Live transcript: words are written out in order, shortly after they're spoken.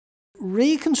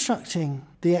reconstructing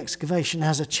the excavation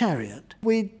as a chariot,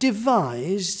 we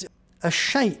devised a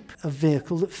shape of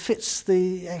vehicle that fits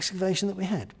the excavation that we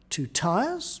had. 2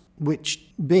 tyres, which,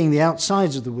 being the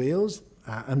outsides of the wheels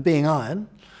and being iron,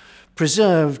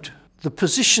 preserved the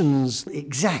positions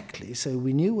exactly, so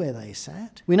we knew where they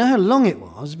sat. We know how long it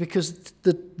was because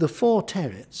the 4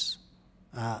 territs,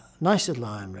 nice little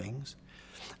iron rings,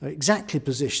 are exactly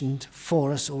positioned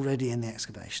for us already in the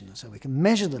excavation, so we can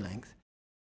measure the length.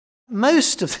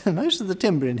 Most of the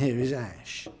timber in here is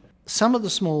ash. Some of the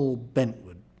small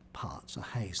bentwood parts are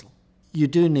hazel. You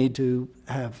do need to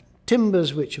have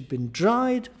timbers which have been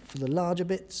dried for the larger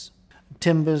bits,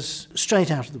 timbers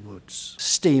straight out of the woods,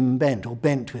 steam bent or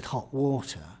bent with hot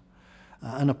water.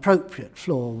 An appropriate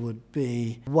floor would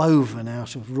be woven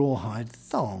out of rawhide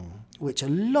thong, which a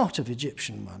lot of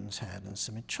Egyptian ones had and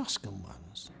some Etruscan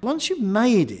ones. Once you've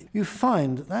made it, you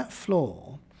find that that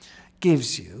floor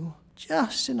gives you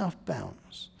just enough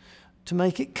bounce to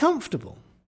make it comfortable.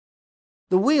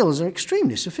 The wheels are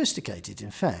extremely sophisticated,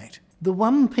 in fact. The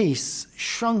one-piece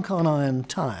shrunk-on iron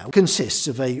tyre consists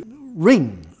of a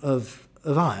ring of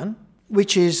iron,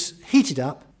 which is heated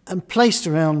up and placed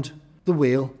around the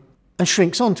wheel and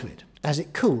shrinks onto it as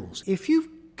it cools. If you've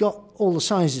got all the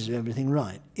sizes of everything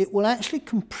right, it will actually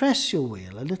compress your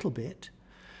wheel a little bit,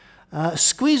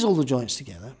 squeeze all the joints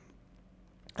together,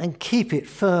 and keep it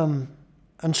firm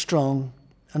and strong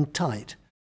and tight.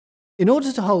 In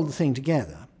order to hold the thing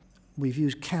together, we've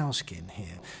used cowskin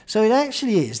here. So it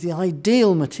actually is the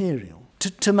ideal material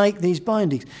to make these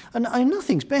bindings. And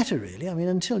nothing's better, really,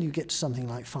 until you get to something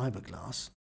like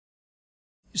fiberglass.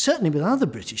 Certainly with other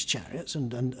British chariots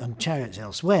and chariots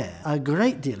elsewhere, a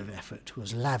great deal of effort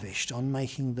was lavished on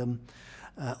making them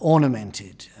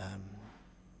ornamented.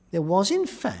 There was, in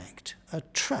fact, a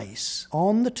trace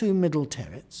on the 2 middle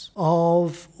turrets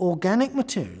of organic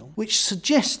material which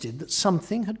suggested that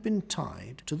something had been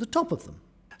tied to the top of them.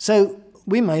 So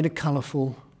we made a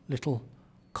colourful little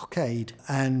cockade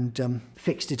and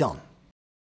fixed it on.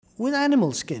 With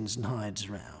animal skins and hides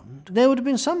around, there would have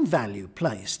been some value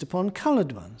placed upon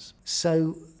coloured ones.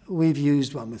 So we've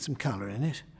used one with some colour in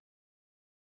it.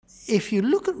 If you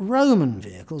look at Roman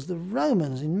vehicles, the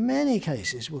Romans in many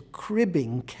cases were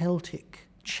cribbing Celtic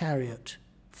chariot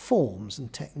forms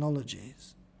and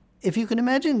technologies. If you can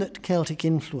imagine that Celtic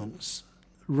influence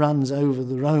runs over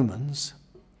the Romans,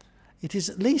 it is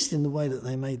at least in the way that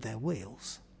they made their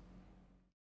wheels.